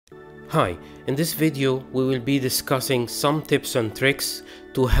Hi, in this video we will be discussing some tips and tricks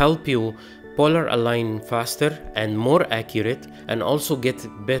to help you polar align faster and more accurate, and also get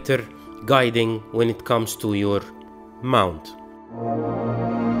better guiding when it comes to your mount.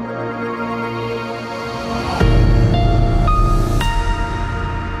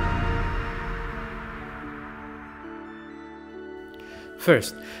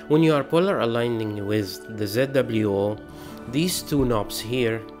 First, when you are polar aligning with the ZWO, these two knobs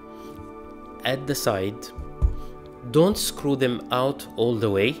here at the side, don't screw them out all the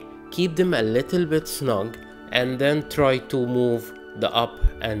way, keep them a little bit snug, and then try to move the up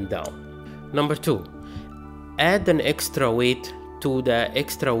and down. Number 2, add an extra weight to the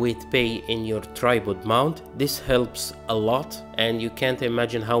extra weight pay in your tripod mount. This helps a lot, and you can't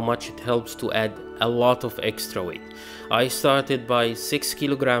imagine how much it helps to add a lot of extra weight. I started by 6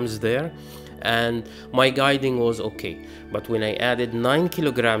 kilograms there and my guiding was okay, but when I added 9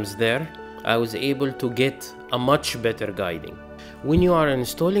 kilograms there, I was able to get a much better guiding. When you are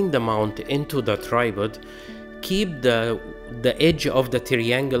installing the mount into the tripod, keep the edge of the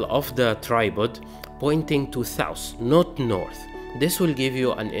triangle of the tripod pointing to south, not north. This will give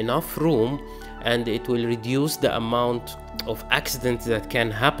you enough room, and it will reduce the amount of accidents that can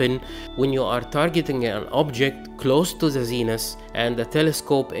happen when you are targeting an object close to the zenith and the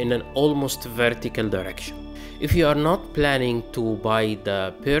telescope in an almost vertical direction. If you are not planning to buy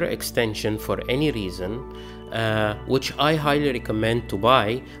the per extension for any reason, which I highly recommend to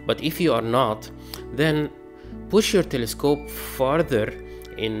buy, but if you are not, then push your telescope farther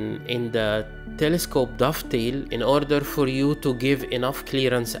in the telescope dovetail in order for you to give enough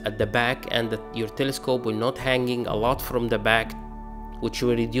clearance at the back, and that your telescope will not hanging a lot from the back, which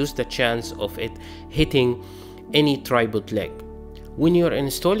will reduce the chance of it hitting any tripod leg. When you're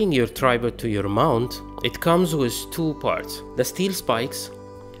installing your tripod to your mount, it comes with two parts, the steel spikes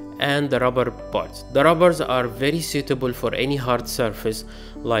and the rubber parts. The rubbers are very suitable for any hard surface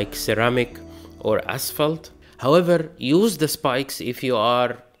like ceramic or asphalt. However, use the spikes if you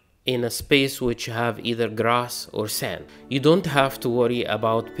are in a space which have either grass or sand. You don't have to worry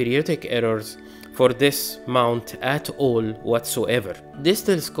about periodic errors for this mount at all whatsoever. This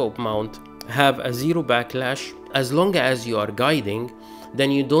telescope mount have a zero backlash. As long as you are guiding,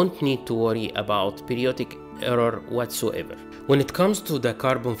 then you don't need to worry about periodic error whatsoever. When it comes to the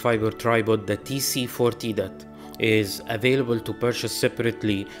carbon fiber tripod, the TC40 that is available to purchase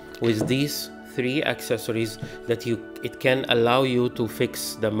separately with these 3 accessories that it can allow you to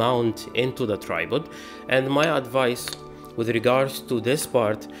fix the mount into the tripod. And my advice with regards to this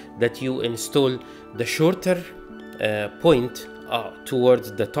part, that you install the shorter point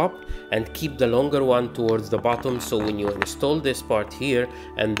towards the top and keep the longer one towards the bottom, so when you install this part here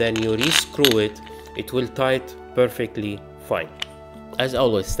and then you re-screw it, it will tight perfectly fine. As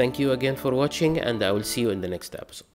always, thank you again for watching, and I will see you in the next episode.